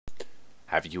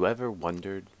Have you ever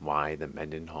wondered why the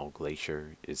Mendenhall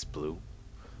Glacier is blue?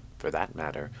 For that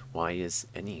matter, why is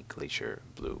any glacier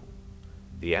blue?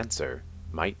 The answer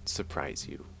might surprise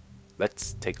you.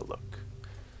 Let's take a look.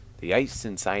 The ice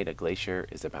inside a glacier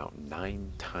is about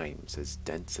 9 times as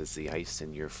dense as the ice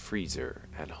in your freezer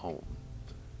at home.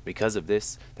 Because of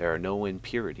this, there are no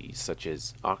impurities such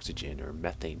as oxygen or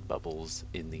methane bubbles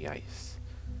in the ice.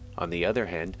 On the other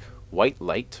hand, white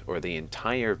light, or the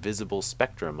entire visible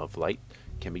spectrum of light,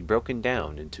 can be broken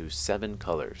down into 7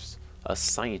 colors. Us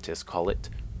scientists call it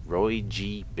Roy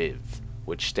G. Biv,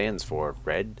 which stands for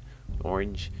red,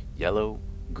 orange, yellow,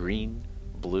 green,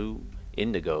 blue,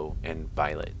 indigo, and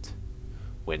violet.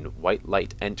 When white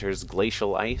light enters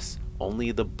glacial ice,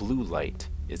 only the blue light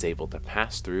is able to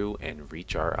pass through and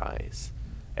reach our eyes.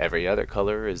 Every other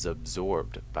color is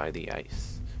absorbed by the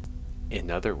ice. In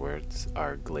other words,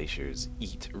 our glaciers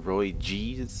eat Roy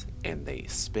G's and they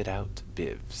spit out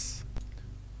Bivs.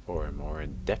 For a more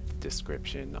in-depth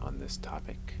description on this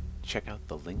topic, check out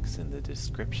the links in the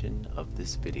description of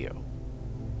this video.